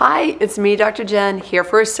Hi, it's me, Dr. Jen, here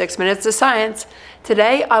for 6 Minutes of Science.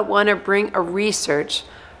 Today I want to bring a research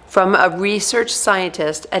from a research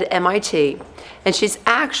scientist at MIT, and she's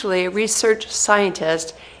actually a research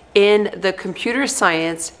scientist in the computer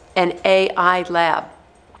science and AI lab.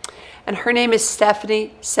 And her name is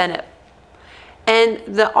Stephanie Seneff. And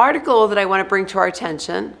the article that I want to bring to our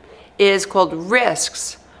attention is called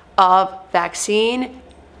Risks of Vaccine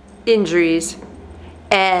Injuries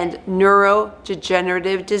and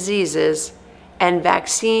Neurodegenerative Diseases and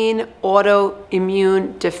Vaccine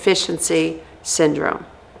Autoimmune Deficiency Syndrome.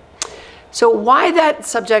 So why that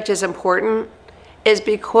subject is important is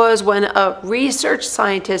because when a research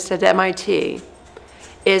scientist at MIT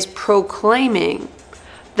is proclaiming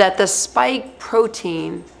that the spike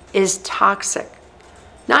protein is toxic,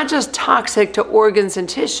 not just toxic to organs and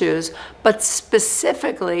tissues, but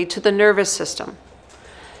specifically to the nervous system.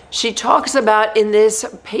 She talks about in this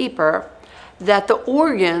paper that the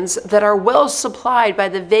organs that are well supplied by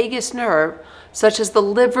the vagus nerve, such as the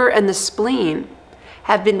liver and the spleen,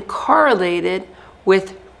 have been correlated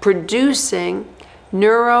with producing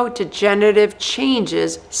neurodegenerative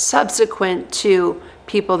changes subsequent to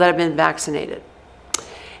people that have been vaccinated.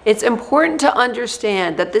 It's important to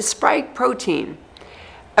understand that this spike protein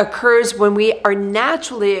occurs when we are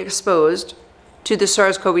naturally exposed to the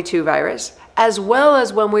SARS-CoV-2 virus, as well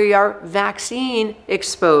as when we are vaccine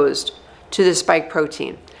exposed to the spike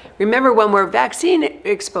protein. Remember, when we're vaccine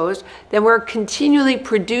exposed, then we're continually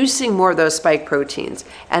producing more of those spike proteins,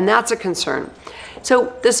 and that's a concern.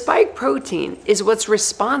 So the spike protein is what's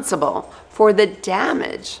responsible for the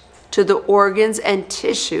damage to the organs and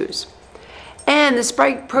tissues. And the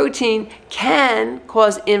spike protein can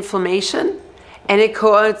cause inflammation, and it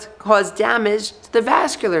cause damage to the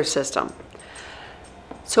vascular system.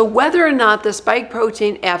 So whether or not the spike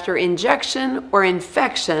protein after injection or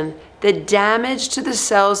infection, the damage to the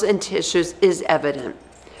cells and tissues is evident.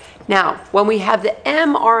 Now, when we have the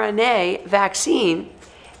mRNA vaccine,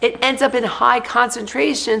 it ends up in high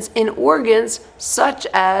concentrations in organs such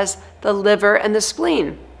as the liver and the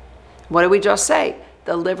spleen. What did we just say?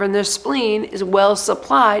 The liver and the spleen is well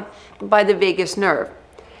supplied by the vagus nerve.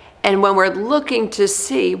 And when we're looking to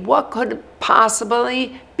see what could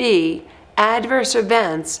possibly be adverse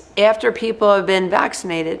events after people have been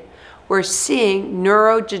vaccinated, we're seeing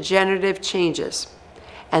neurodegenerative changes.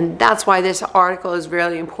 And that's why this article is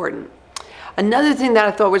really important. Another thing that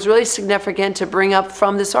I thought was really significant to bring up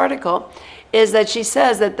from this article is that she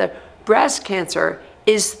says that the breast cancer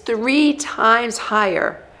is 3 times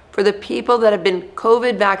higher for the people that have been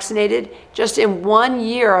COVID vaccinated just in 1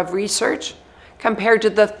 year of research compared to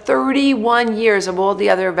the 31 years of all the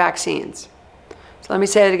other vaccines. So let me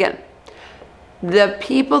say it again. The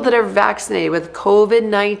people that are vaccinated with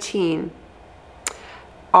COVID-19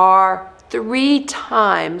 are 3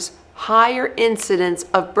 times higher incidence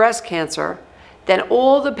of breast cancer than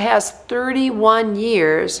all the past 31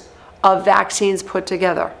 years of vaccines put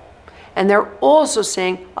together. And they're also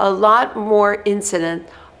seeing a lot more incident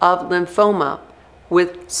of lymphoma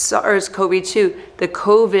with SARS-CoV-2, the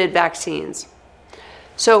COVID vaccines.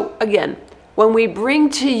 So again, when we bring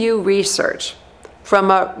to you research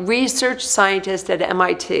from a research scientist at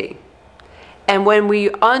MIT, and when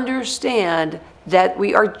we understand that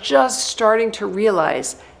we are just starting to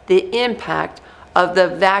realize the impact of the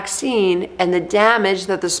vaccine and the damage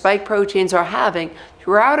that the spike proteins are having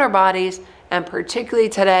throughout our bodies, and particularly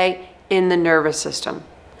today in the nervous system.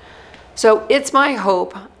 So it's my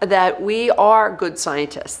hope that we are good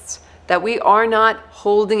scientists, that we are not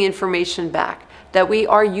holding information back, that we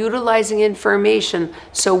are utilizing information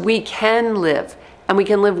so we can live, and we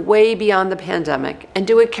can live way beyond the pandemic and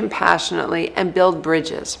do it compassionately and build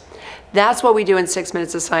bridges. That's what we do in 6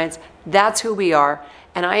 Minutes of Science. That's who we are.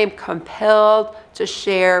 And I am compelled to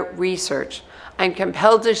share research. I'm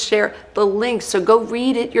compelled to share the links. So go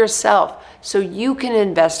read it yourself so you can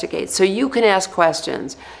investigate, so you can ask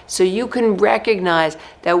questions, so you can recognize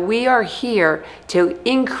that we are here to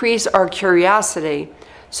increase our curiosity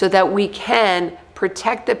so that we can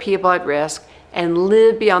protect the people at risk and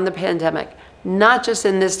live beyond the pandemic. Not just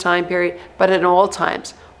in this time period, but at all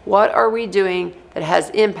times. What are we doing that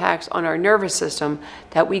has impacts on our nervous system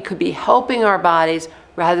that we could be helping our bodies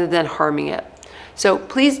rather than harming it? So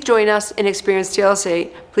please join us in Experience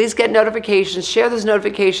TLC. Please get notifications, share those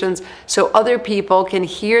notifications so other people can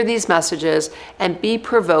hear these messages and be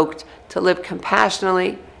provoked to live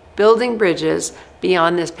compassionately, building bridges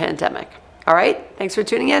beyond this pandemic. All right, thanks for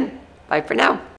tuning in. Bye for now.